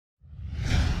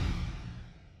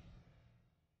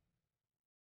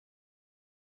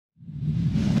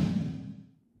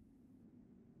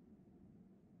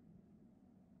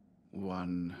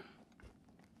1,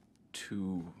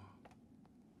 2,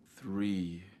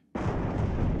 3.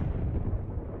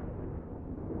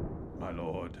 My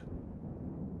lord,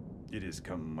 it has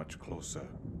come much closer.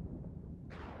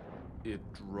 It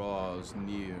draws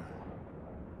near.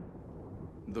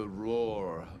 The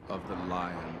roar of the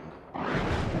lion.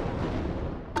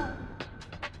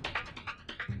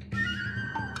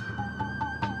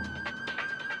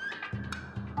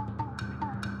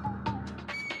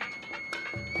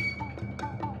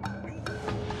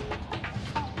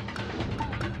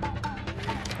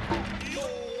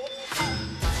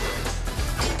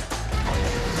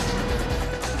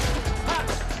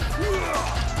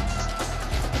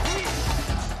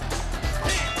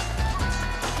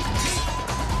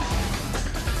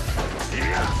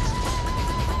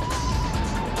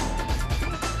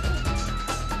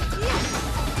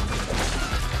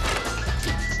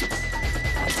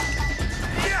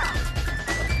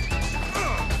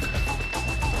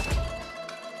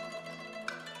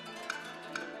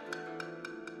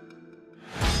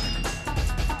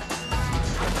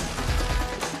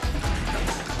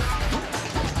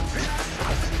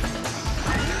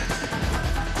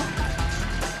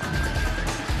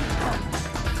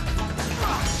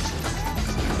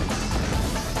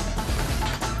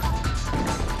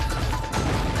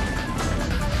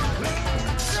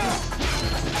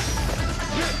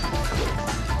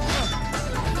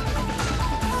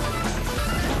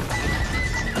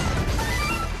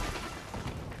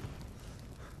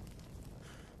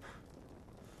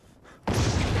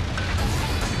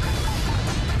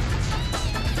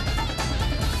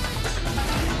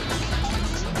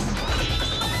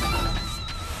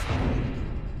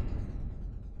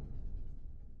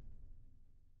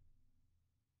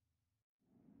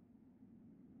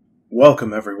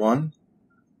 Welcome, everyone,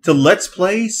 to Let's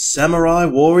Play Samurai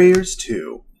Warriors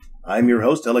 2. I'm your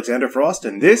host, Alexander Frost,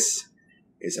 and this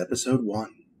is Episode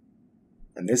 1.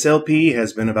 And this LP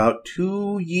has been about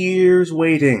 2 years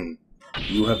waiting.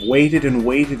 You have waited and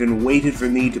waited and waited for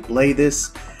me to play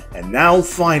this, and now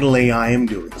finally I am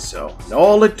doing so. And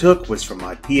all it took was for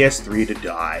my PS3 to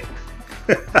die.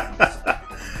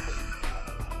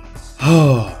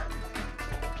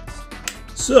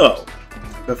 So,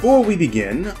 before we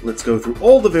begin, let's go through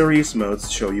all the various modes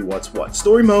to show you what's what.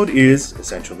 Story mode is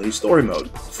essentially story mode.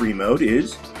 Free mode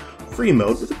is free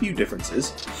mode with a few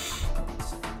differences.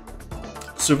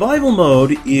 Survival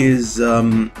mode is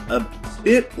a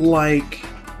bit like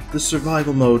the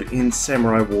survival mode in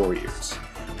Samurai Warriors,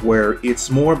 where it's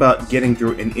more about getting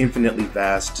through an infinitely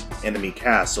vast enemy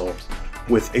castle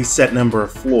with a set number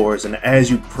of floors, and as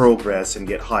you progress and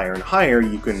get higher and higher,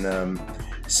 you can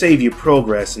save your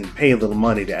progress and pay a little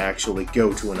money to actually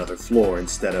go to another floor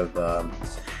instead of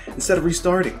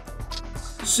restarting.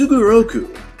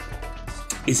 Sugoroku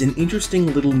is an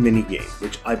interesting little minigame,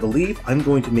 which I believe I'm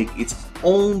going to make its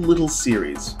own little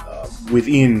series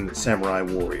within Samurai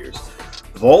Warriors.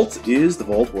 Vault is the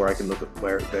vault where I can look at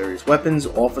various weapons,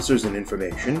 officers, and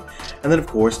information, and then of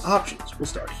course options. We'll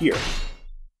start here.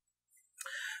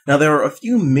 Now, there are a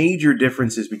few major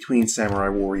differences between Samurai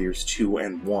Warriors 2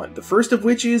 and 1. The first of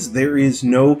which is there is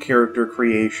no character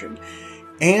creation,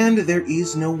 and there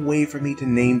is no way for me to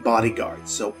name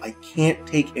bodyguards, so I can't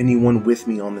take anyone with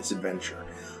me on this adventure.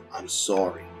 I'm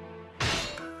sorry.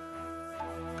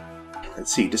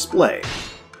 Let's see, display.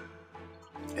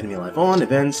 Enemy life on,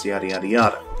 events, yada yada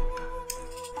yada.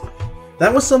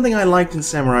 That was something I liked in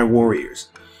Samurai Warriors.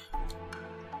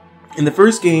 In the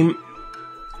first game,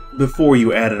 before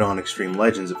you added on Extreme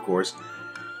Legends, of course,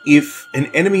 if an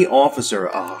enemy officer,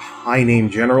 a high-name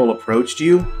general, approached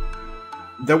you,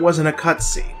 there wasn't a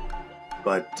cutscene,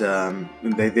 but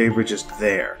they were just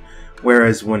there.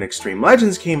 Whereas when Extreme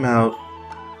Legends came out,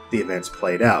 the events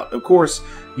played out. Of course,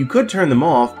 you could turn them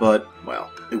off, but, well,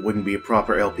 it wouldn't be a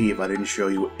proper LP if I didn't show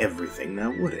you everything,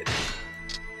 now would it?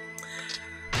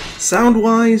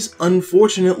 Sound-wise,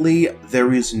 unfortunately,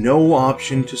 there is no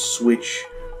option to switch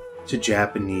to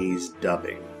Japanese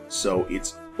dubbing, so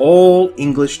it's all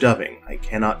English dubbing. I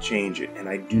cannot change it, and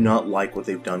I do not like what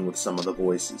they've done with some of the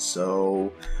voices,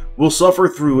 so we'll suffer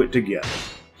through it together.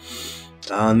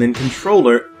 And then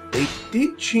controller, they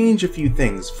did change a few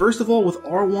things. First of all, with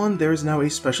R1, there is now a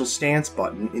special stance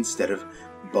button instead of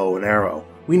bow and arrow.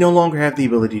 We no longer have the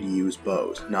ability to use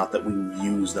bows, not that we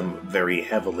use them very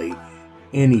heavily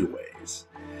anyways.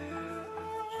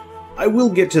 I will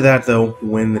get to that, though,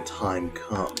 when the time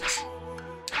comes.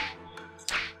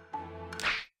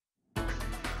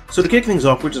 So to kick things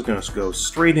off, we're just going to go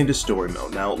straight into story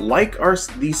mode. Now, like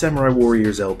the Samurai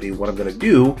Warriors LP, what I'm going to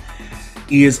do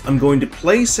is I'm going to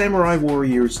play Samurai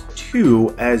Warriors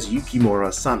 2 as Yukimura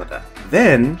Sanada.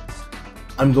 Then,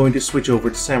 I'm going to switch over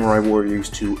to Samurai Warriors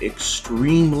to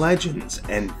Extreme Legends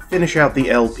and finish out the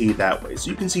LP that way,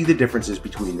 so you can see the differences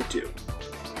between the two.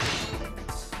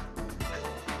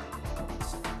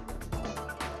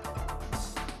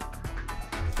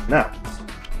 Now,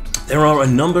 there are a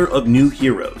number of new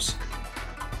heroes,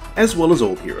 as well as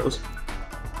old heroes.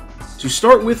 To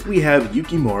start with, we have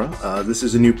Yukimura. This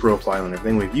is a new profile and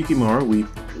everything. We have Yukimura, we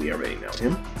already know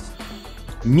him.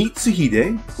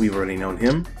 Mitsuhide, we've already known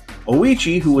him.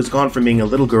 Oichi, who has gone from being a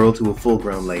little girl to a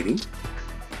full-grown lady.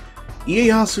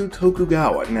 Ieyasu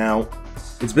Tokugawa. Now,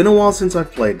 it's been a while since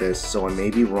I've played this, so I may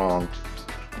be wrong.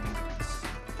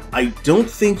 I don't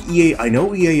think I know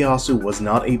Ieyasu was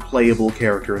not a playable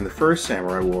character in the first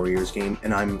Samurai Warriors game,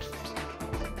 and I'm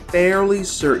fairly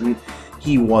certain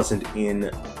he wasn't in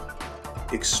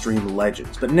Extreme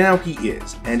Legends, but now he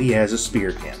is, and he has a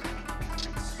spear cannon.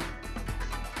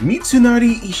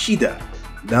 Mitsunari Ishida.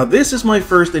 Now this is my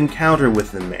first encounter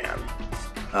with the man.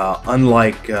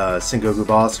 Unlike Sengoku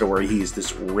Basta, where he's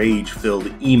this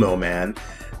rage-filled emo man,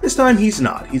 this time he's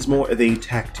not. He's more of a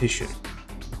tactician.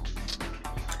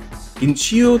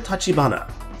 Inchio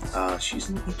Tachibana. She's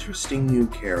an interesting new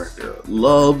character.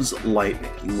 Loves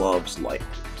lightning. Loves lightning.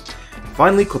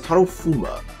 Finally, Kotaro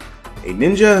Fuma. A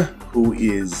ninja who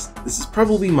is... This is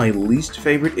probably my least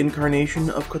favorite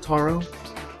incarnation of Kotaro,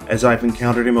 as I've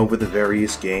encountered him over the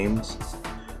various games.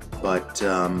 But,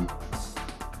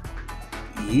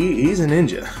 he's a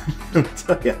ninja.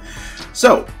 Yeah.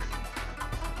 So,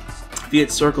 if you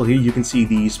hit circle here, you can see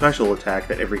the special attack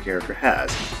that every character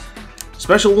has.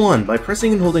 Special 1, by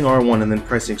pressing and holding R1 and then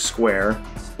pressing square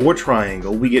or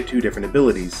triangle, we get two different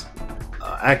abilities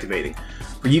activating.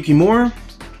 For Yukimura,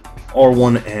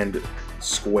 R1 and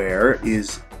square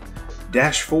is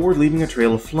dash forward, leaving a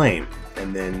trail of flame.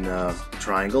 And then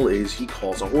triangle is he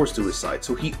calls a horse to his side,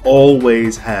 so he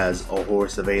always has a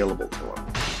horse available to him.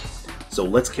 So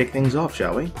let's kick things off,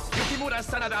 shall we? Yukimura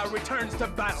Sanada returns to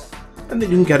battle. And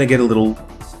then you can kind of get a little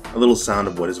sound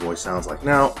of what his voice sounds like.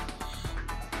 Now,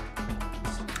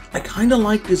 I kind of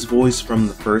liked his voice from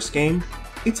the first game.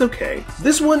 It's okay.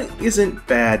 This one isn't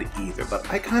bad either, but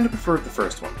I kind of preferred the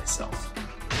first one myself.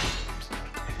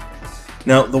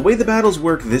 Now, the way the battles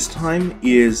work this time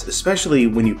is, especially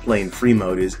when you play in free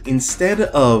mode, is instead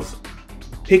of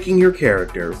picking your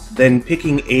character, then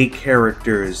picking a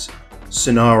character's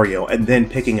scenario, and then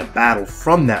picking a battle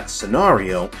from that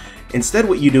scenario, instead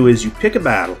what you do is you pick a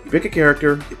battle, you pick a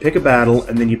character, you pick a battle,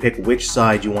 and then you pick which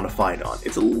side you want to fight on.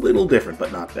 It's a little different,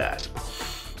 but not bad.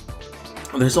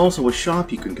 There's also a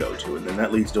shop you can go to, and then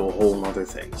that leads to a whole other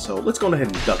thing. So let's go ahead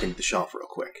and duck into the shop real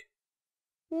quick.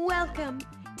 Welcome!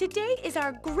 Today is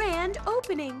our grand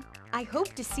opening. I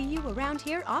hope to see you around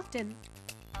here often.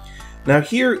 Now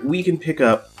here we can pick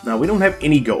up... Now we don't have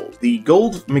any gold. The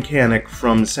gold mechanic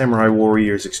from Samurai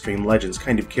Warriors Extreme Legends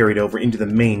kind of carried over into the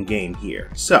main game here.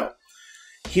 So,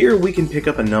 here we can pick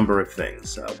up a number of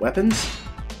things. Weapons.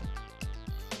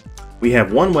 We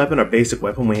have one weapon, our basic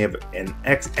weapon. We have an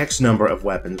X number of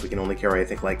weapons. We can only carry, I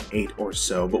think, like 8 or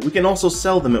so. But we can also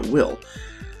sell them at will.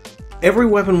 Every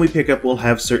weapon we pick up will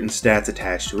have certain stats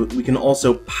attached to it. We can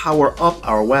also power up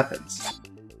our weapons.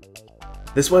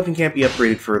 This weapon can't be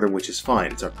upgraded further, which is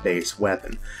fine. It's our base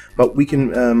weapon. But we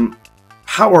can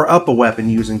power up a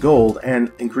weapon using gold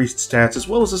and increased stats, as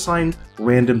well as assign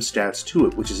random stats to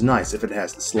it, which is nice if it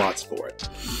has the slots for it.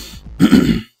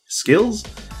 Skills?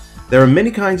 There are many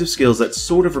kinds of skills that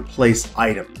sort of replace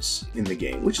items in the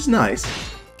game, which is nice.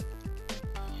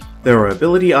 There are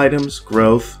ability items,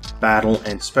 growth, battle,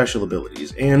 and special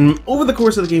abilities, and over the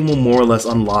course of the game we'll more or less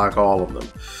unlock all of them.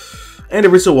 And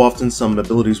every so often some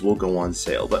abilities will go on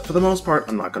sale, but for the most part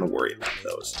I'm not going to worry about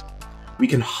those. We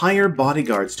can hire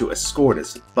bodyguards to escort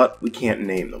us, but we can't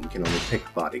name them, we can only pick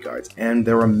bodyguards, and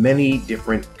there are many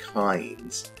different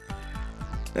kinds.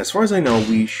 As far as I know,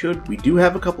 we do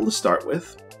have a couple to start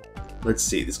with. Let's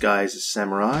see, this guy is a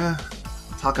samurai,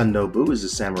 Takanobu is a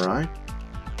samurai,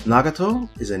 Nagato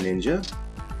is a ninja,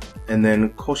 and then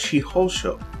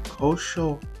Koshosho,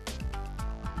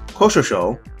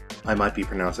 I might be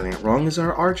pronouncing it wrong, is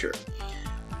our archer.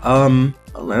 Well,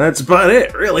 that's about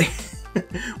it, really.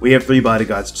 We have 3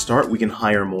 bodyguards to start. We can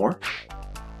hire more,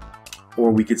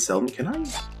 or we could sell them. Can I?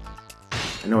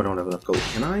 I know I don't have enough gold.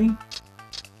 Can I?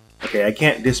 Okay, I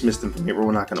can't dismiss them from here, but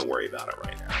we're not going to worry about it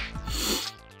right now.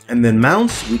 And then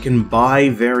mounts, we can buy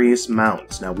various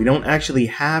mounts. Now, we don't actually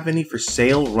have any for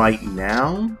sale right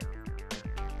now,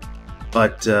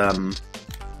 but,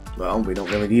 well, we don't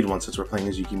really need one since we're playing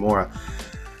as Yukimura.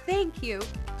 Thank you.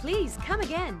 Please come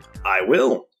again. I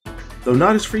will, though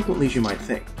not as frequently as you might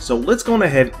think. So let's go on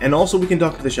ahead, and also we can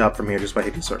dock to the shop from here just by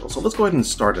hitting circle. So let's go ahead and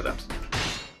start it up.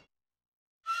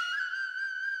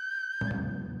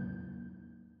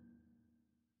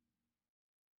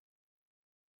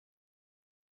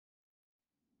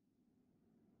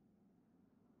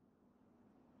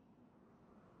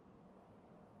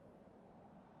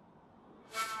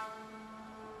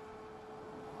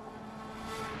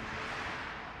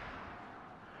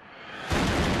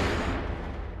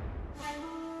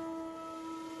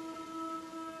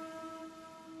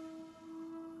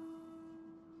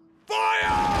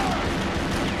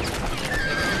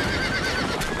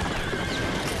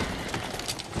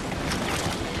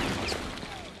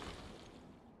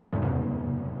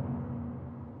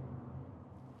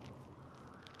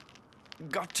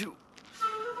 got to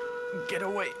get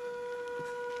away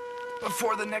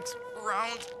before the next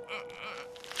round.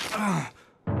 Fire!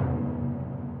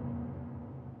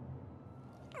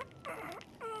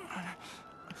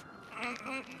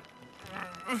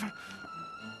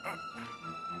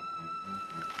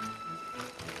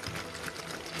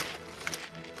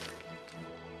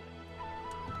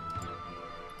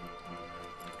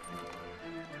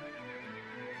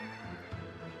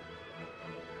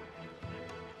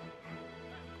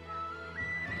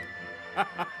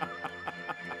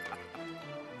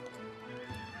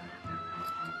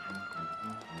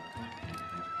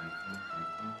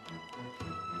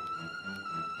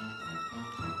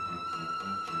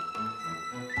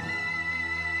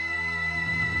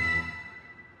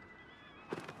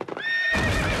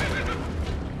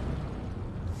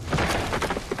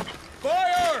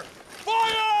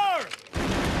 Fire!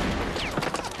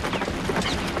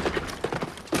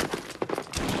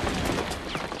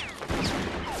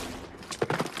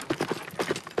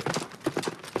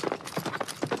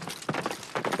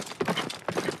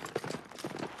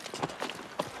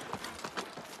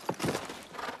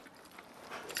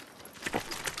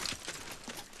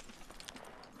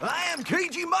 I am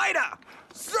Keiji Maida,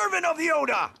 servant of the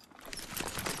Oda!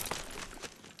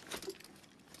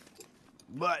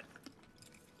 But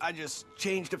I just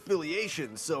changed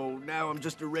affiliation, so now I'm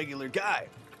just a regular guy.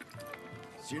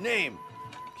 What's your name,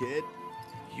 kid?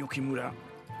 Yukimura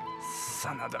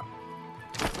Sanada.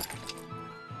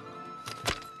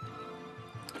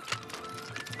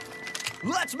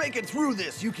 Let's make it through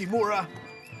this, Yukimura!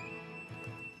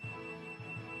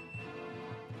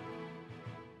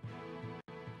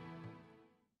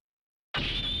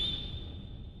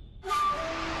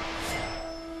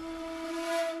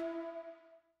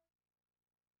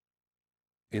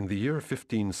 In the year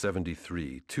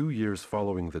 1573, 2 years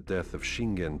following the death of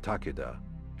Shingen Takeda,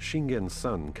 Shingen's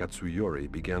son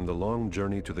Katsuyori began the long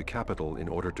journey to the capital in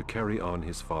order to carry on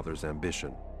his father's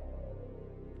ambition.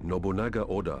 Nobunaga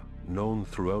Oda, known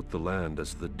throughout the land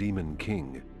as the Demon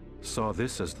King, saw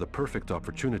this as the perfect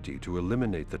opportunity to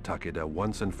eliminate the Takeda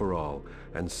once and for all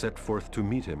and set forth to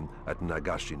meet him at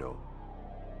Nagashino.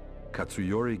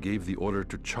 Katsuyori gave the order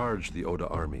to charge the Oda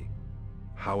army.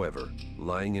 However,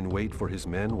 lying in wait for his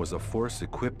men was a force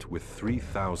equipped with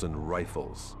 3,000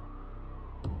 rifles.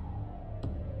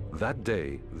 That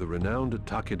day, the renowned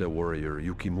Takeda warrior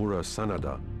Yukimura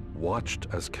Sanada watched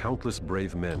as countless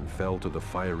brave men fell to the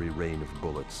fiery rain of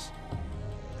bullets.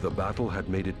 The battle had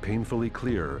made it painfully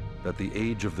clear that the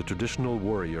age of the traditional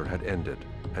warrior had ended,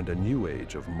 and a new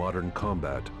age of modern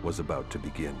combat was about to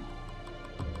begin.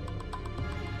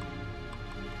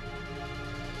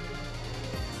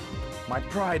 My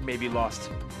pride may be lost,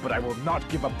 but I will not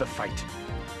give up the fight.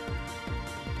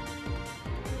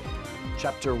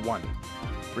 Chapter 1.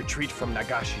 Retreat from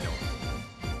Nagashino.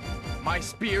 My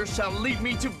spear shall lead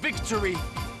me to victory!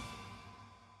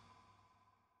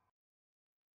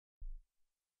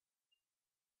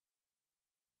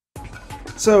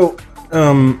 So,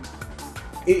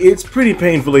 it's pretty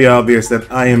painfully obvious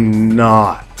that I am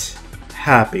not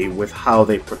happy with how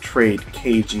they portrayed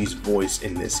Keiji's voice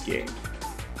in this game.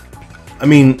 I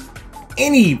mean,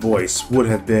 any voice would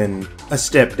have been a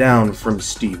step down from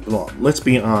Steve Blum, let's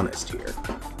be honest here.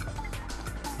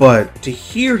 But to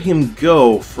hear him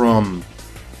go from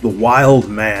the wild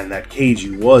man that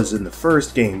Keiji was in the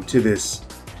first game to this,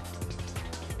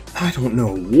 I don't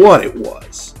know what it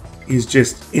was, is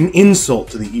just an insult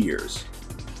to the ears.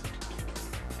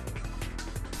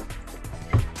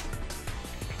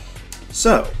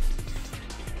 So,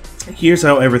 here's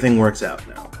how everything works out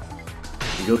now.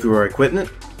 We go through our equipment,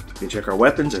 we check our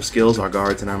weapons, our skills, our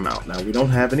guards, and our mount. Now, we don't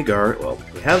have any guard. Well,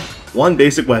 we have one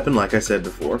basic weapon, like I said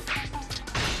before.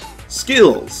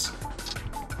 Skills.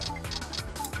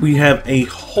 We have a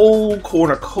whole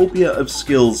cornucopia of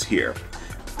skills here.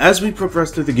 As we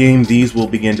progress through the game, these will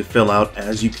begin to fill out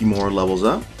as Yukimura levels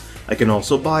up. I can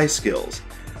also buy skills.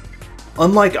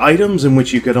 Unlike items in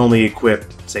which you could only equip,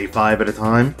 say, 5 at a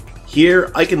time,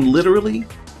 here I can literally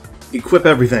equip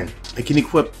everything. I can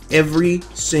equip every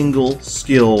single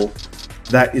skill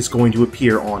that is going to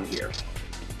appear on here.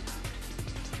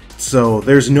 So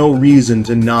there's no reason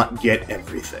to not get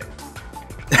everything.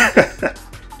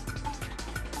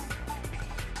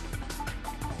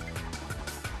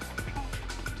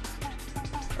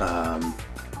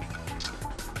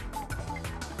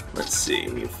 Let's see,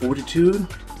 we have Fortitude,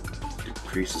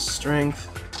 decreases strength,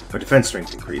 or defense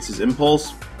strength increases,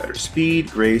 Impulse, better speed,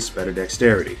 Grace, better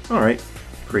dexterity. Alright,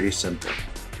 pretty simple.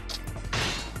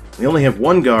 We only have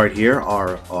one guard here,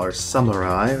 our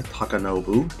samurai,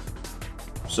 Takanobu,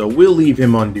 so we'll leave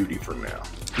him on duty for now.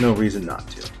 No reason not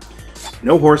to.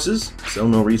 No horses, so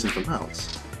no reason for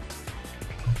mounts.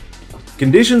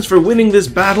 Conditions for winning this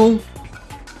battle: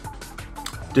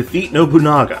 defeat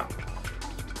Nobunaga.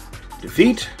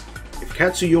 Defeat if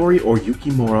Katsuyori or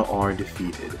Yukimura are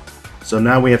defeated. So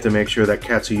now we have to make sure that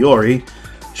Katsuyori,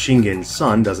 Shingen's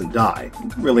son, doesn't die.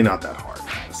 Really not that hard,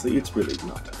 honestly. It's really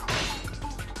not that hard.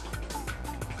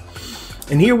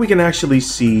 And here we can actually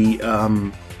see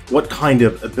what kind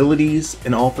of abilities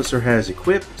an officer has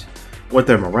equipped, what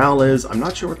their morale is. I'm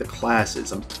not sure what the class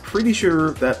is. I'm pretty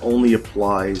sure that only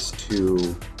applies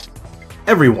to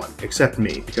everyone except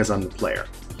me, because I'm the player.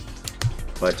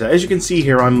 But as you can see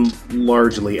here, I'm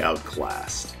largely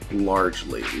outclassed.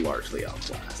 Largely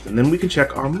outclassed. And then we can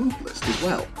check our move list as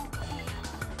well.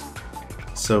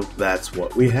 So that's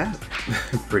what we have.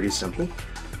 Pretty simple.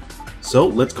 So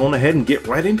let's go on ahead and get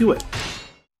right into it.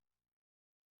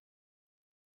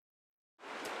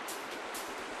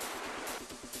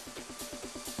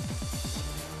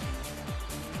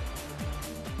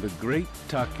 The great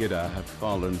Takeda have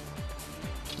fallen,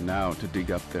 now to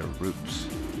dig up their roots.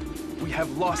 We have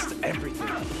lost everything.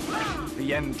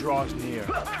 The end draws near.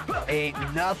 Ain't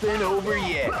nothing over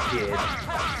yet, kid.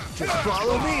 Just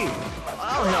follow me.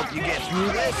 I'll help you get through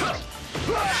this.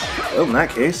 Well, in that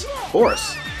case,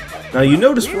 horse. Now you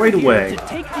notice right away... To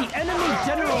take the enemy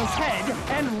general's head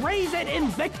and raise it in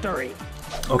victory.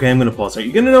 Okay, I'm gonna pause there.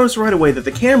 You're gonna notice right away that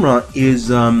the camera is,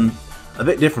 a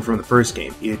bit different from the first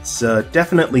game. It's,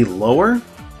 definitely lower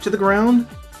to the ground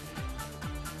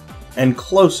and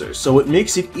closer, so it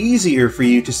makes it easier for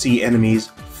you to see enemies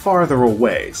farther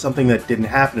away, something that didn't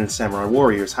happen in Samurai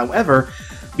Warriors. However,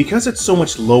 because it's so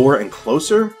much lower and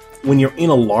closer, when you're in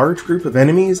a large group of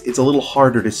enemies, it's a little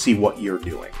harder to see what you're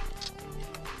doing.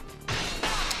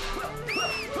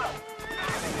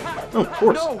 Oh, of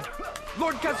course. No!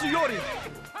 Lord Katsuyori!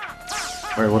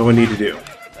 Alright, what do I need to do?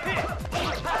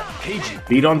 Keiji,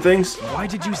 Beat on things? why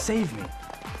did you save me?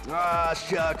 Ah,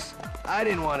 shucks. I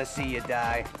didn't want to see you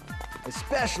die.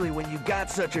 Especially when you got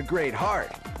such a great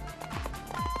heart.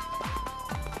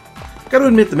 Gotta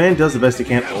admit, the man does the best he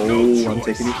can. Oh, I'm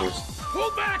taking your horse.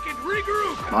 Pull back and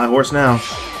regroup. My horse now.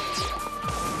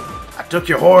 I took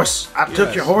your horse! I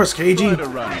took your horse, Try Keiji! to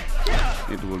run.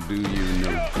 It will do you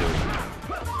no good.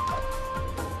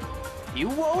 You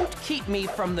won't keep me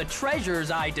from the treasures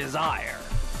I desire.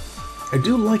 I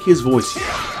do like his voice here.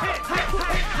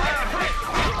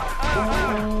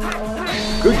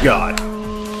 Good God.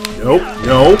 Nope,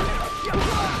 no.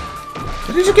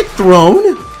 Did he just get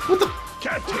thrown? What the?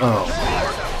 Oh.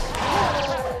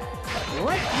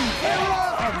 Let the era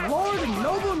of Lord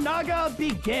Nobunaga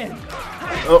begin.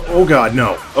 Oh God,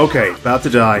 no. Okay, about to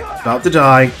die. About to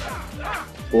die.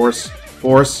 Horse.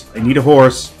 Horse. I need a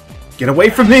horse. Get away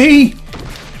from me!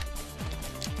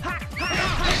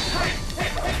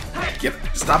 Get.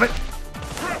 Stop it.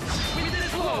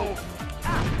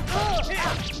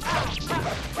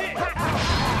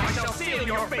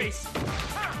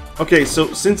 Okay,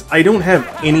 so since I don't have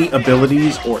any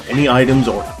abilities or any items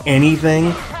or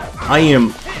anything, I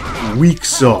am weak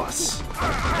sauce.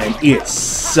 And it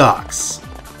sucks.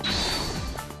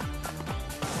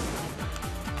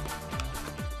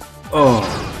 Oh,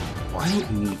 I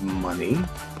don't need money.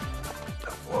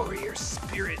 The warrior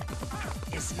spirit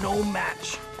is no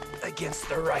match against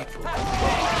the rifle.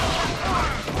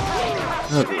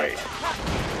 Oh, great.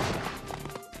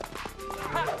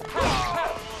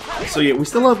 So yeah, we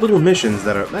still have little missions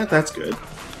that are... That's good.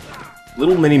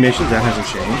 Little mini missions, that hasn't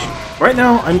changed. Right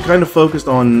now, I'm kind of focused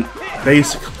on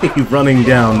basically running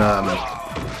down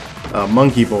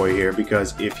Monkey Boy here,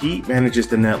 because if he manages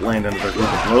to net land another group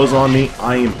of blows on me,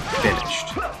 I am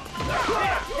finished.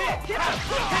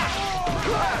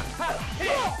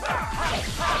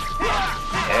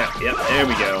 Yep, there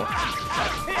we go.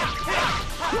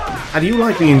 How do you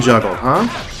like being juggled, huh?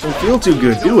 Don't feel too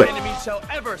good, do it. No enemy shall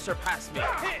ever surpass me.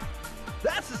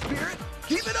 That's the spirit.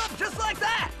 Keep it up just like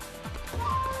that.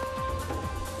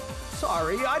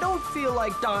 Sorry, I don't feel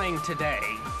like dying today.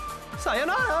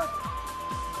 Sayonara.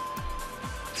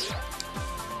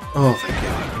 Oh, thank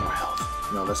God. More health.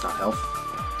 No, that's not health.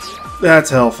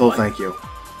 That's helpful, thank you.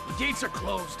 The gates are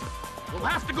closed. We'll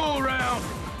have to go around.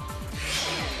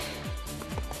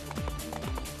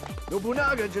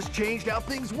 Nobunaga just changed how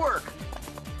things work.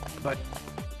 But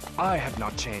I have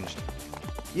not changed.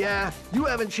 Yeah, you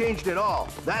haven't changed at all.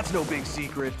 That's no big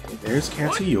secret. Okay, there's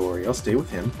Katsuyori. I'll stay with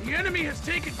him. The enemy has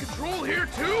taken control here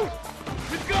too?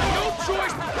 We've got no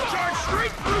choice but to charge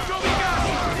straight through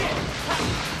Tomigashi!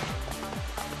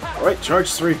 Alright, charge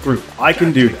straight through. I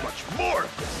can do that. Much more!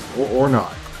 Or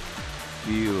not.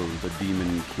 Feel the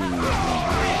Demon King's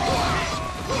embrace.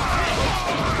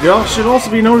 It should also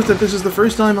be noticed that this is the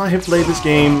first time I have played this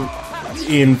game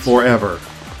in forever.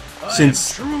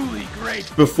 Since Truly great.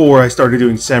 before I started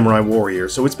doing Samurai Warrior,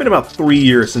 so it's been about 3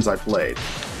 years since I played.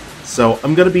 So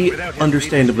I'm gonna be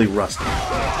understandably rusty.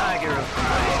 Tiger of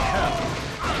Christ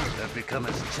come. They've become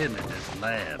as timid as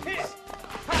lambs.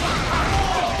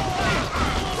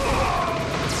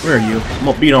 Where are you? I'm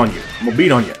gonna beat on you. I'm gonna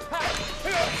beat on you.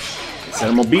 I said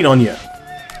I'm gonna beat on you.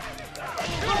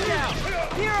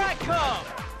 Here I come.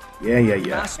 Yeah.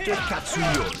 Master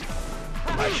Katsuyori,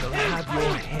 I shall have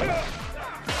your head.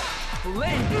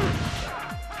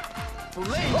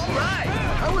 Alright!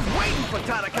 I was waiting for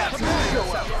Tadakatsu to show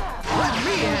up. Let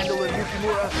me handle it,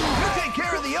 Yukimura. You take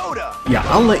care of the Oda. Yeah,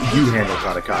 I'll let you handle I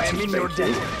am Tadakatsu's in your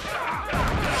fate.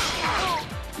 debt.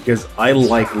 Because I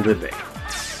like living.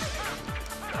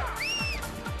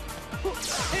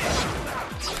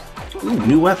 Ooh,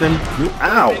 new weapon.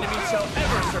 Ow! Enemy shall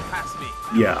ever surpass me.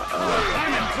 Yeah,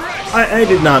 I'm impressed. I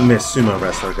did not miss Sumo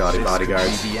Wrestler Gaudy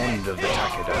Bodyguards. The end of the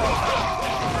Takeda.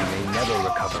 You may never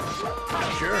recover.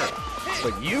 Sure,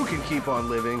 but you can keep on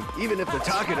living, even if the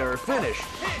Takeda are finished.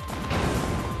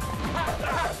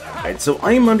 Alright, so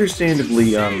I am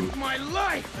understandably, Saved my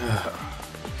life.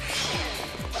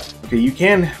 okay, you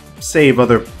can save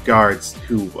other guards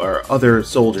who are other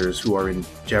soldiers who are in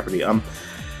jeopardy.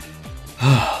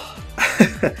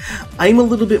 I'm a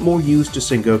little bit more used to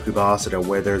Sengoku Basara,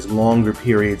 where there's longer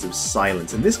periods of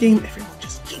silence. In this game, everyone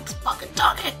just keeps fucking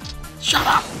talking. Shut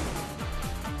up!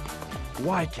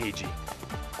 Why, Keiji?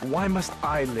 Why must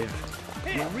I live?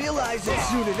 You'll realize it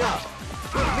soon enough.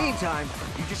 In the meantime,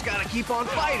 you just gotta keep on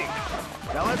fighting.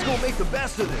 Now let's go make the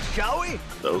best of this, shall we?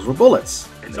 Those were bullets.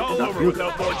 And It's they did all not over feel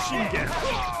without Lord Shingen.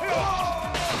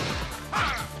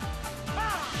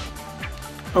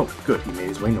 Oh, good, he made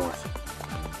his way north.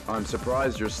 I'm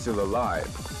surprised you're still alive,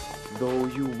 though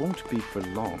you won't be for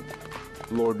long.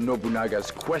 Lord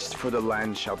Nobunaga's quest for the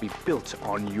land shall be built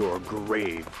on your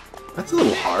grave. That's a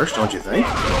little harsh, don't you think?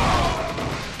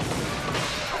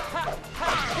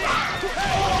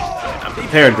 I'm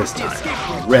prepared this time.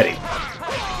 I'm ready.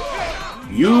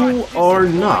 You are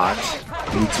not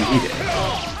Mitsuhide.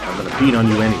 I'm gonna beat on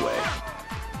you anyway.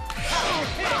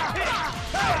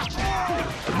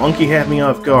 The monkey had me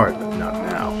off guard, but not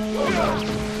now. Oh no.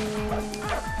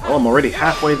 Well, I'm already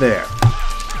halfway there.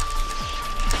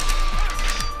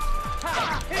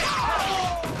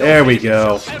 There we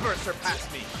go. Ever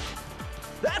surpass me.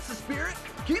 That's the spirit.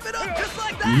 Keep it up just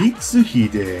like that.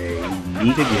 Mitsuhide, we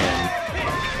meet again.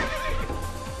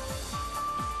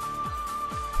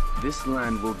 This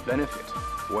land will benefit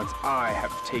once I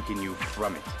have taken you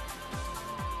from it.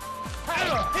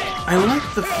 I like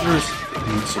the first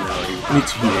Mitsuhide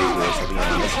voice, to be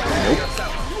honest. Nope.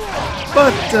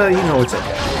 But, you know, it's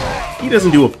okay. He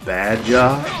doesn't do a bad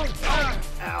job.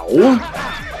 Ow.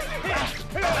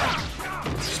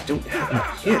 Just don't have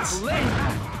enough hits.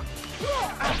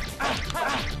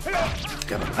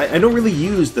 I don't really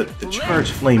use the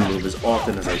charge flame move as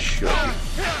often as I should.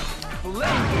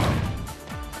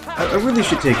 I really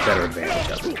should take better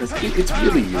advantage of it, because it's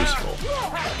really useful.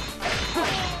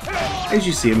 As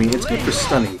you see, I mean, it's good for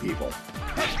stunning people.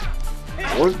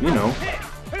 Or, you know.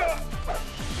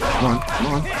 Come on, come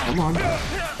on, come on.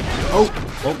 Oh,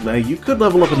 well, now you could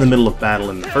level up in the middle of battle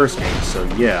in the first game, so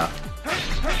yeah.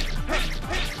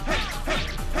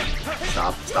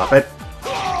 Stop it.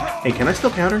 Hey, can I still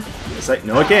counter? Yes,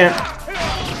 no, I can't.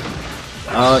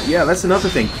 Yeah, that's another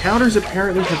thing. Counters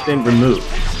apparently have been removed.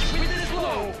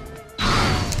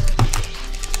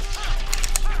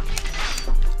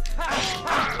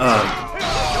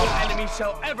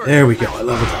 There we go, I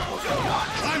leveled up. Oh,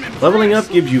 thank God. Leveling up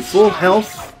gives you full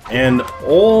health and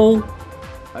all...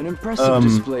 An impressive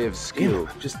display of skill.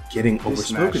 Damn, I'm just getting This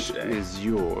overspoken match today. is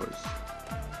yours.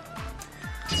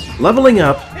 Leveling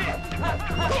up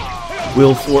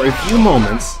will, for a few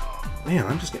moments... Man,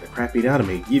 I'm just getting the crap beat out of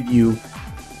me. Give you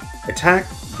attack,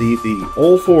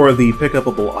 all four of the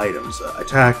pick-upable items.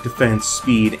 Attack, defense,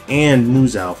 speed, and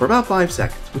Muzao for about 5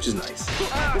 seconds, which is nice.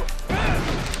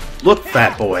 Look,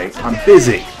 fat boy, I'm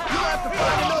busy. You'll have to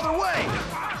find another way.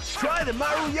 Try the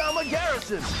Maruyama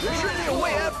Garrison. There should be a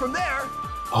way out from there.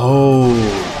 Oh.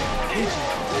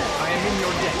 I am in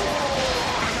your debt.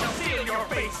 See in your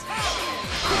face.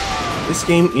 This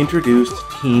game introduced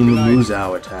Team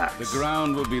Muzao attacks. The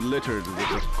ground will be littered with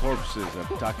the corpses of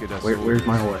Takeda Where's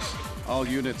my soldiers. horse? All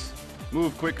units,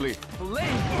 move quickly. We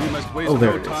must waste Oh, there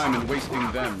no it is. time in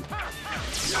wasting them.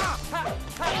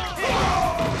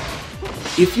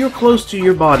 If you're close to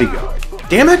your bodyguard...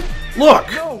 Damn it! Look!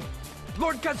 No!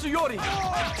 Lord Katsuyori!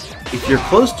 If you're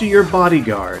close to your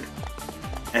bodyguard,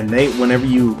 and whenever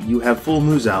you have full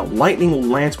Muzao, lightning will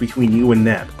lance between you and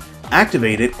them.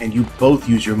 Activate it, and you both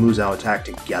use your Muzao attack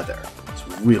together. It's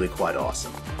really quite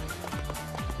awesome.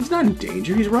 He's not in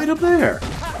danger, he's right up there.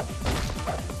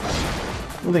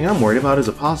 The only thing I'm worried about is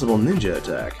a possible ninja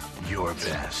attack. Your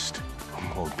best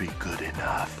won't be good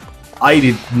enough. I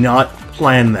did not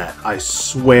plan that, I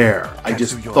swear. I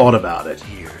just thought about it.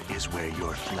 Here is where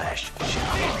your flesh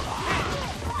shall lie.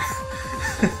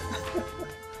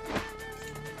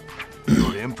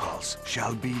 Your impulse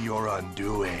shall be your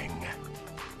undoing.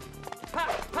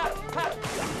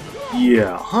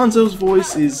 Yeah, Hanzo's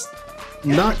voice is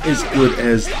not as good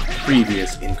as the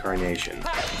previous incarnation.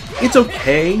 It's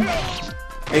okay.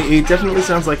 It definitely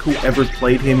sounds like whoever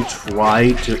played him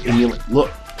tried to emulate...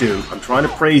 Look, dude, I'm trying to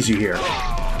praise you here.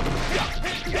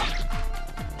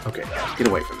 Okay, get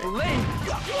away from me.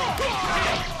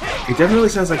 It definitely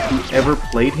sounds like whoever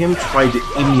played him tried to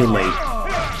emulate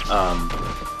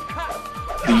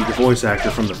the voice actor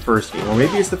from the first game. Or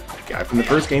maybe it's the guy from the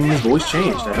first game and his voice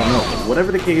changed. I don't know. But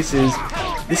whatever the case is,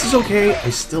 this is okay. I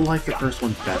still like the first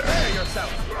one better.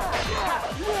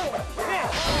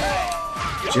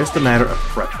 Just a matter of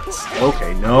preference.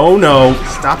 Okay, no,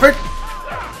 stop it!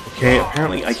 Okay,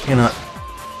 apparently I cannot...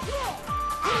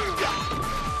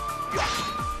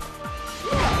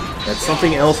 That's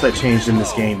something else that changed in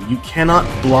this game. You cannot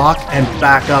block and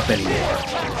back up anymore.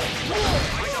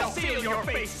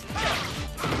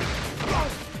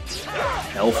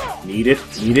 Health, need it.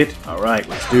 Alright,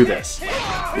 let's do this.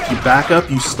 If you back up,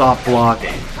 you stop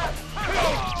blocking.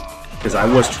 Because I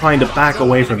was trying to back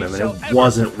away from him and it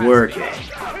wasn't working.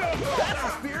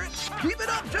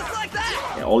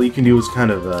 Yeah, all you can do is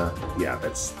kind of, yeah,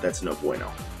 that's no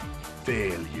bueno.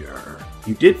 Failure.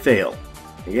 You did fail.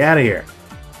 Get out of here.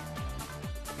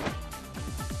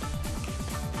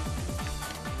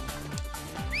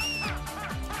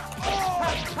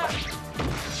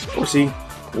 Horsey.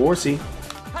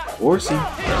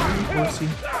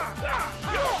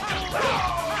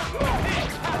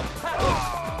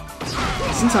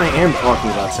 Since I am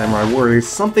talking about Samurai Warriors,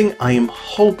 something I am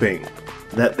hoping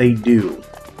that they do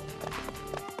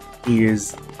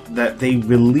is that they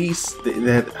release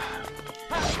that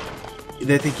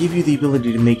they give you the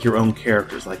ability to make your own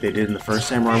characters like they did in the first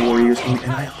Samurai Warriors game,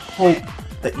 and I hope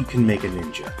that you can make a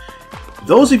ninja.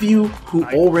 Those of you who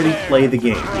already play the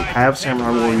game, who have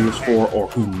Samurai Warriors 4 or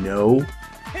who know,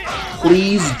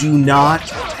 please do not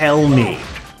tell me.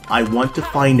 I want to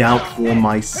find out for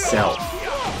myself.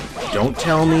 Don't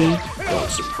tell me, don't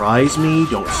surprise me,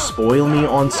 don't spoil me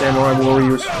on Samurai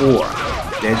Warriors 4.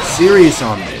 I'm dead serious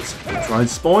on this. If you try and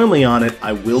spoil me on it,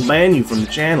 I will ban you from the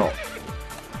channel.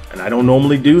 And I don't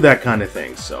normally do that kind of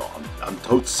thing, so I'm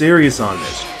totes serious on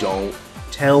this. Don't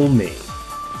tell me.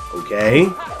 Okay?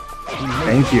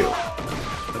 Thank you.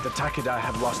 But the Takeda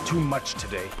have lost too much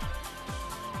today.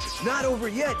 It's not over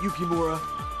yet, Yukimura.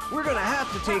 We're gonna have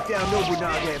to take down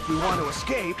Nobunaga if we want to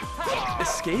escape.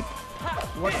 Escape?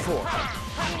 What for?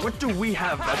 What do we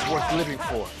have that's worth living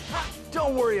for?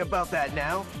 Don't worry about that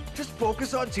now. Just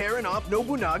focus on tearing off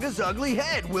Nobunaga's ugly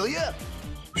head, will ya?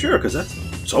 Sure, because that's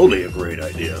totally a great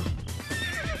idea.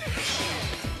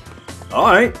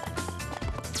 Alright.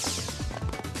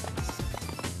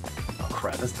 Oh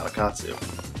crap, that's Takatsu.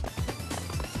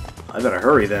 I better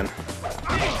hurry then.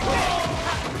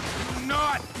 Do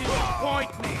not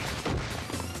disappoint me!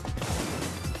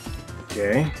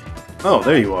 Okay. Oh,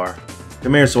 there you are.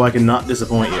 Come here so I can not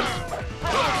disappoint you.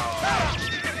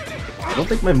 I don't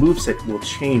think my moveset will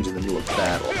change in the middle of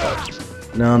battle,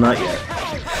 but... No, not yet.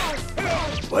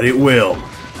 But it will.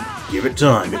 Give it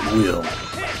time, it will.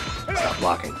 Stop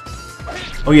blocking.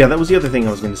 Oh yeah, that was the other thing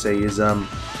I was going to say is,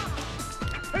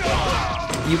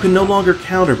 you can no longer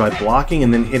counter by blocking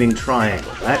and then hitting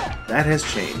triangle. That has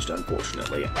changed,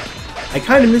 unfortunately. I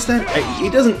kind of miss that.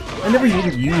 I never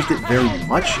even used it very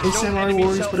much in Samurai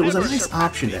Warriors, but it was a nice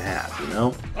option to have, you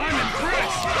know?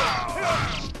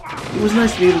 It was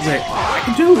nice to be able to say, oh, I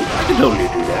can totally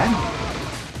do that.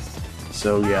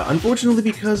 So yeah, unfortunately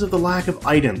because of the lack of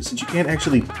items, since you can't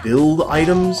actually build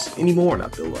items anymore,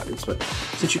 not build items, but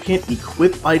since you can't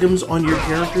equip items on your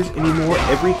characters anymore,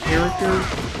 every character,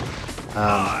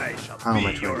 how am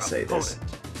I trying to say this?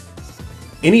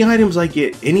 Any items I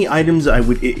get,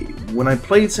 when I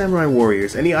played Samurai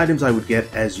Warriors, any items I would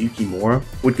get as Yukimura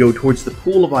would go towards the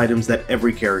pool of items that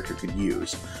every character could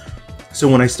use. So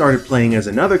when I started playing as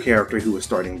another character who was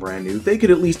starting brand new, they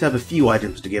could at least have a few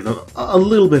items to give them a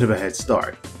little bit of a head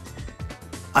start.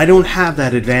 I don't have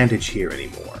that advantage here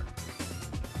anymore.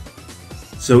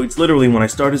 So it's literally when I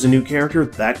start as a new character,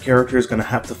 that character is going to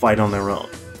have to fight on their own.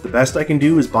 The best I can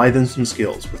do is buy them some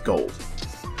skills with gold.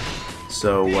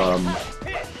 So,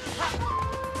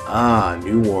 Ah,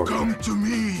 new warrior. Come to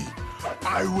me.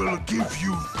 I will give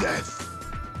you death.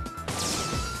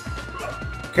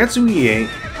 Katsuie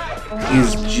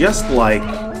is just like,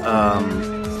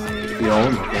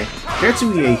 okay.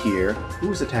 Katsuie here,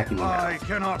 who's attacking me now? I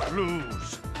cannot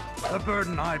lose. The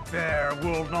burden I bear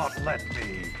will not let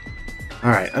me.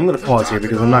 Alright, I'm gonna pause here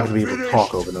because I'm not gonna be able to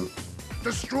talk over them.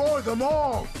 Destroy them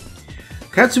all.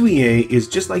 Katsuie is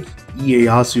just like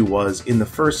Ieyasu was in the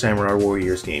first Samurai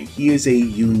Warriors game. He is a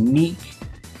unique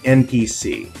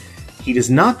NPC. He does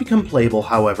not become playable,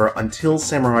 however, until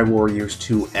Samurai Warriors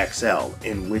 2 XL,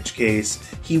 in which case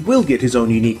he will get his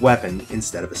own unique weapon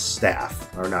instead of a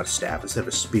staff. Or not a staff, instead of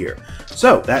a spear.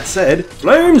 So, that said,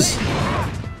 flames!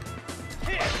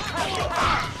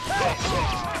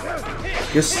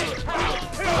 Just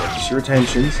your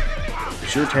attentions.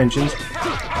 Your attentions.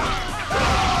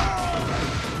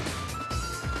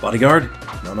 Bodyguard?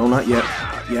 No, no, not yet.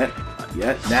 Not yet. Not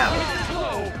yet. Now.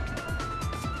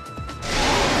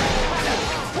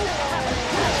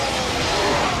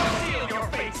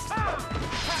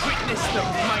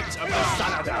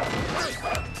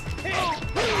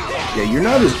 Yeah, you're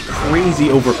not as crazy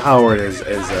overpowered as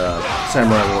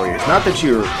Samurai Warriors. Not that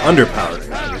you're underpowered.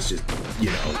 It's just, you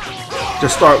know, to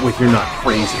start with, you're not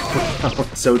crazy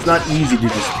overpowered. So it's not easy to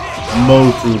just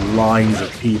mow through lines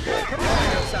of people.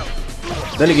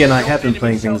 Then again, I have been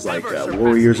playing things like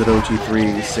Warriors at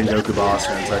OG3, Sengoku Boss,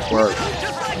 and such, where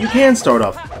you can start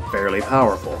off fairly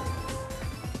powerful.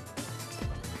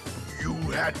 You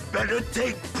had better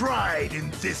take pride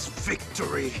in this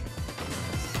victory.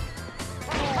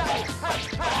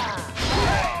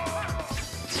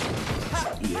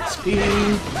 EXP.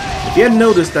 If you hadn't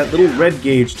noticed that little red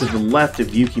gauge to the left of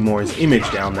Yukimura's image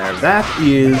down there, that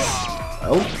is,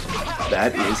 well,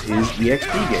 that is his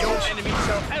EXP gauge.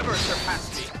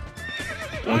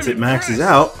 Once it maxes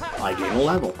out, I gain a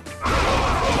level.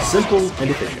 Simple and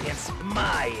efficient.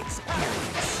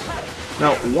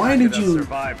 Now, why did you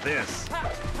survive this?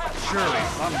 Surely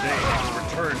someday it will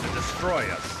return to destroy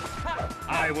us.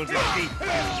 I will defeat you.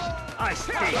 I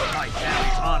stake my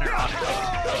dad's honor on it.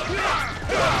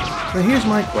 Now here's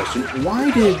my question.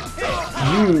 Why did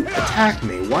you attack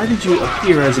me? Why did you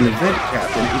appear as an event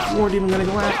captain if you weren't even going to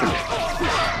go after me?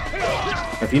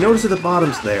 If you notice at the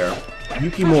bottoms there,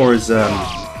 Yukimura's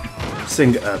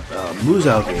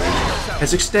Muzao gauge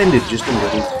has extended just a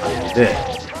little tiny bit.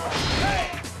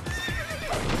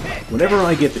 Whenever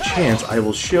I get the chance, I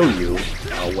will show you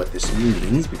what this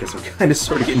means, because I'm kind of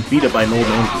sort of getting beat up by an old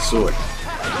man with a sword.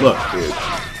 Look, dude.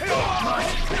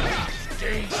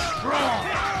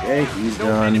 Okay, he's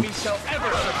done.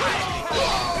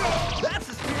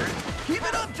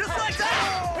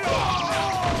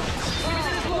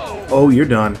 Oh, you're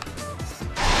done.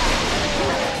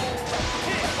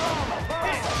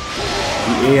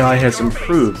 The AI has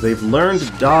improved. They've learned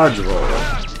to dodge roll.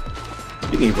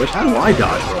 Speaking of which, how do I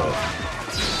dodge roll?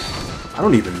 I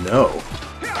don't even know.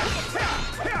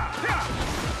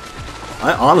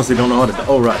 I honestly don't know how to...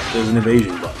 Oh, right. There's an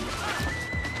evasion button.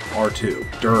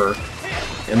 R2. Durr.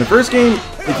 In the first game,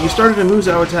 if you started a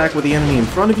Muzao attack with the enemy in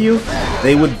front of you,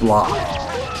 they would block.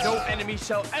 No enemy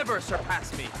shall ever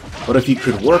surpass me. But if you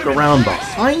could work around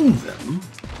behind them...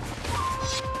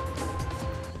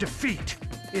 Defeat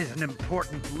is an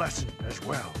important lesson as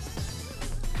well.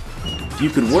 If you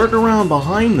could work around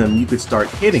behind them, you could start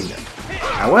hitting them.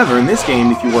 However, in this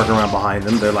game, if you work around behind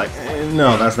them, they're like,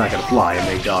 no, that's not going to fly, and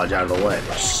they dodge out of the way.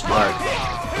 They're smart.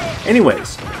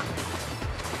 Anyways,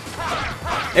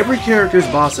 every character's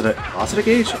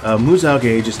Muzao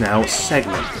gauge is now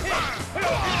segmented.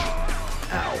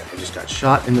 Ow, I just got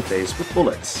shot in the face with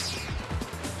bullets.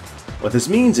 What this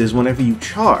means is whenever you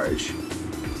charge,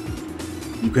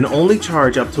 you can only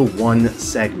charge up to one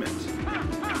segment.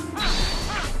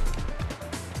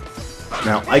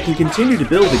 Now, I can continue to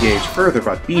build the gauge further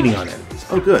by beating on enemies.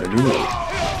 Oh good, a new move.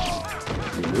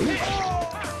 New move?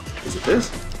 Is it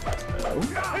this? No.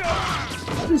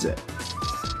 What is it?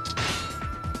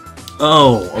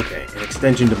 Oh, okay. An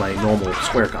extension to my normal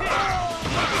square combo.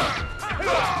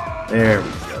 There we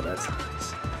go, that's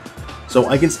nice. So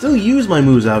I can still use my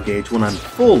Muzao gauge when I'm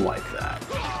full like that,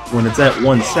 when it's at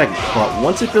one segment, but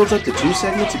once it builds up to 2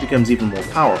 segments, it becomes even more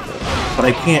powerful. But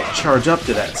I can't charge up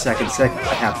to that second segment.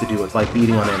 I have to do it by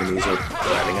beating on enemies or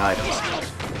grabbing items.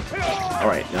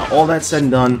 Alright, now all that said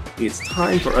and done, it's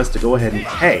time for us to go ahead and...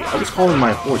 Hey, I was calling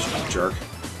my horse, you jerk.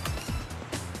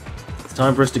 It's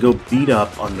time for us to go beat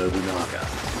up on Nobunaga.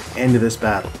 End of this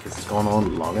battle, because it's gone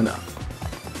on long enough.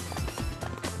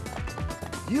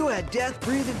 You had death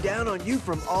breathing down on you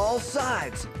from all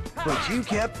sides. But you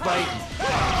kept fighting.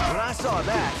 When I saw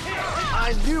that,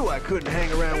 I knew I couldn't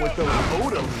hang around with those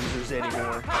Oda losers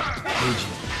anymore.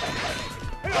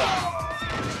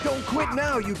 Just don't quit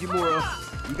now, Yukimura.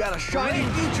 You got a shining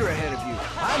future ahead of you.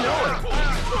 I know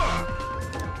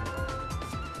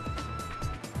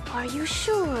it. Are you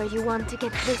sure you want to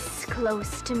get this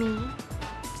close to me?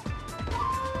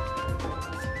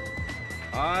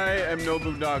 I am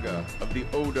Nobunaga of the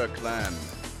Oda clan.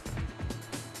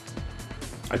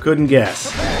 I couldn't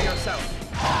guess. Prepare yourself.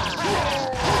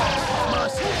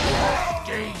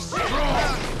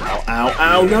 Ow, ow,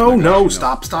 ow, no, no,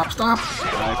 stop, stop, stop.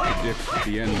 I predict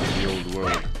the end of the old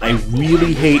world. I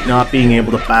really hate not being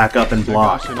able to back up and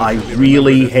block. I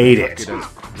really hate it.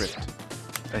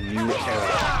 A new era.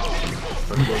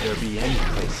 But will there be any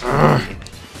place?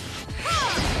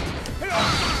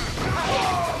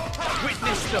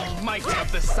 Witness the might of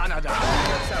the Sanada.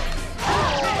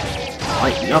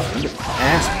 Like nothing,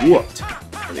 ass whooped.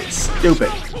 And it's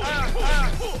stupid.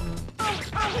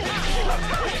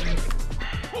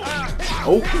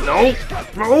 Oh, no!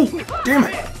 No! Damn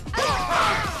it!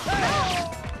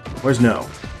 Where's No?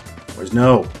 Where's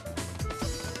No?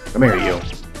 Come here, you.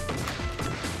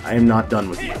 I am not done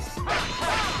with you.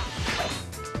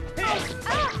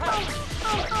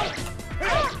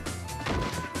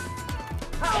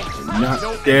 Not,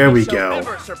 there we go.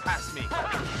 That's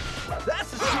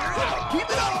the spirit. Keep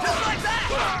it up just like that.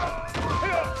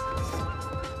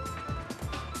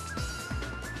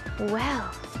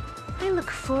 Well, I look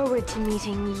forward to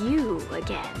meeting you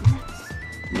again.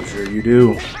 I'm sure you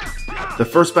do. The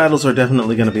first battles are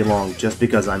definitely going to be long, just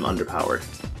because I'm underpowered.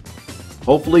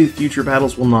 Hopefully, future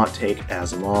battles will not take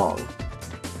as long.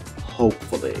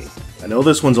 Hopefully. I know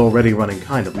this one's already running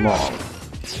kind of long.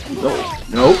 No,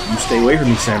 no, you stay away from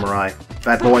me, samurai.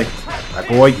 Fat boy,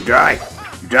 you die.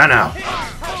 You die now.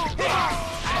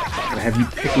 I'm gonna have you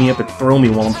pick me up and throw me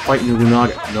while I'm fighting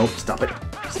Nobunaga. Nope, stop it.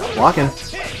 Stop blocking.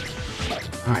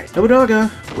 Alright,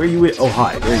 Nobunaga, where you at? Oh,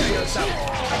 hi, there he is.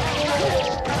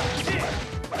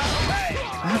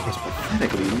 That was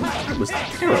pathetically... That was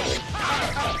terrible.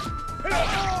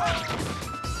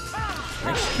 I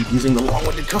just keep using the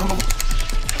long-winded combo.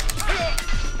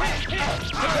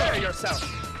 Prepare yourself.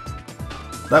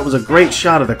 That was a great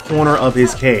shot of the corner of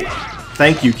his cave.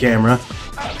 Thank you, camera.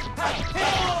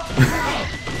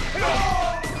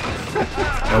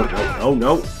 No, no, no,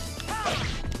 no.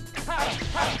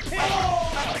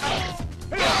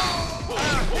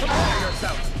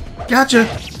 Gotcha!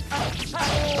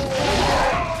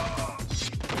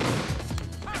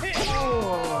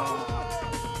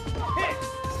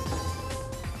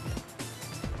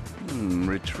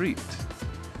 Retreat.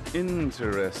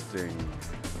 Interesting.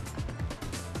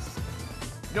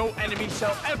 No enemy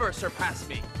shall ever surpass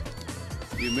me.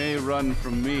 You may run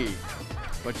from me,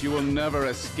 but you will never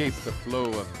escape the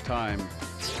flow of time.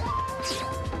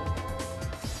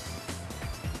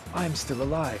 I'm still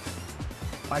alive.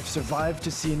 I've survived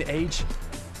to see an age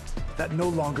that no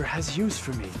longer has use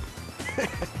for me.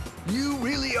 You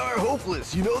really are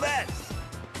hopeless, you know that?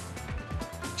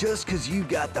 Just because you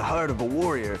got the heart of a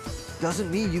warrior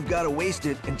doesn't mean you've got to waste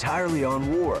it entirely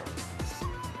on war.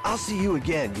 I'll see you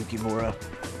again, Yukimura.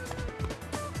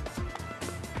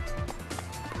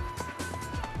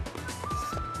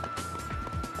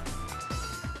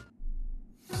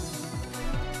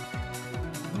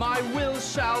 My will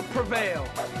shall prevail.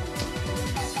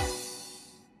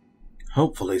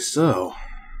 Hopefully so.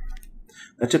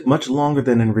 That took much longer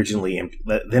than originally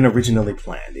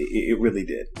planned. It really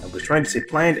did. I was trying to say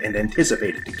planned and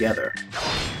anticipated together.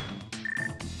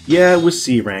 Yeah, it was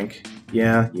C rank.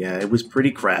 Yeah, it was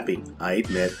pretty crappy, I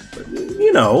admit. But,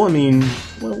 you know, I mean,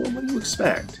 what do you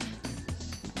expect?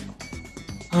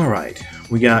 Alright,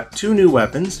 we got 2 new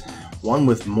weapons. One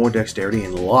with more dexterity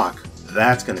and luck.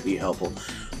 That's going to be helpful.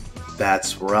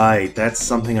 That's right, that's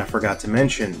something I forgot to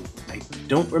mention. I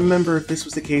don't remember if this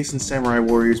was the case in Samurai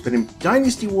Warriors, but in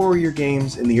Dynasty Warrior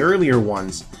games, in the earlier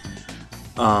ones,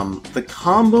 the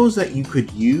combos that you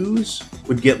could use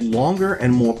would get longer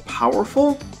and more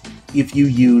powerful if you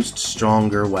used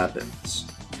stronger weapons.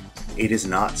 It is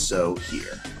not so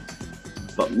here.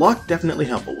 But luck definitely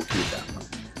helpful, we'll keep that one.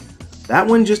 That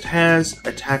one just has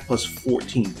attack plus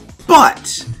 14,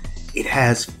 but it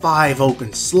has 5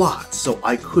 open slots, so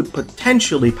I could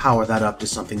potentially power that up to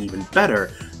something even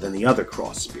better than the other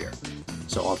cross spear.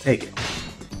 So I'll take it.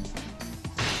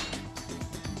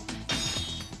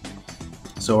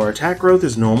 So our attack growth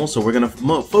is normal, so we're going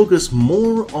to focus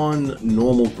more on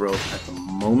normal growth at the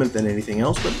moment than anything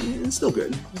else, but it's still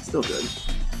good. It's still good.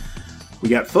 We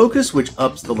got focus, which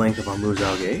ups the length of our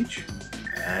Muzao gauge,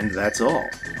 and that's all.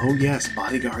 Oh yes,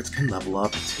 bodyguards can level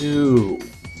up too.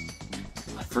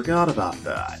 forgot about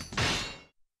that.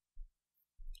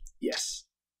 Yes.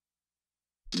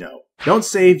 No. Don't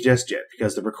save just yet,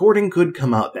 because the recording could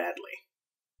come out badly.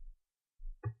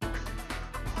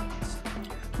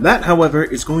 That, however,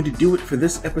 is going to do it for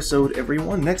this episode,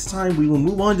 everyone. Next time, we will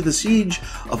move on to the siege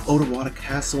of Odawara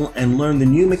Castle and learn the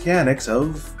new mechanics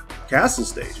of castle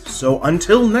stages. So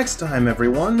until next time,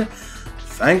 everyone,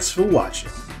 thanks for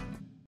watching.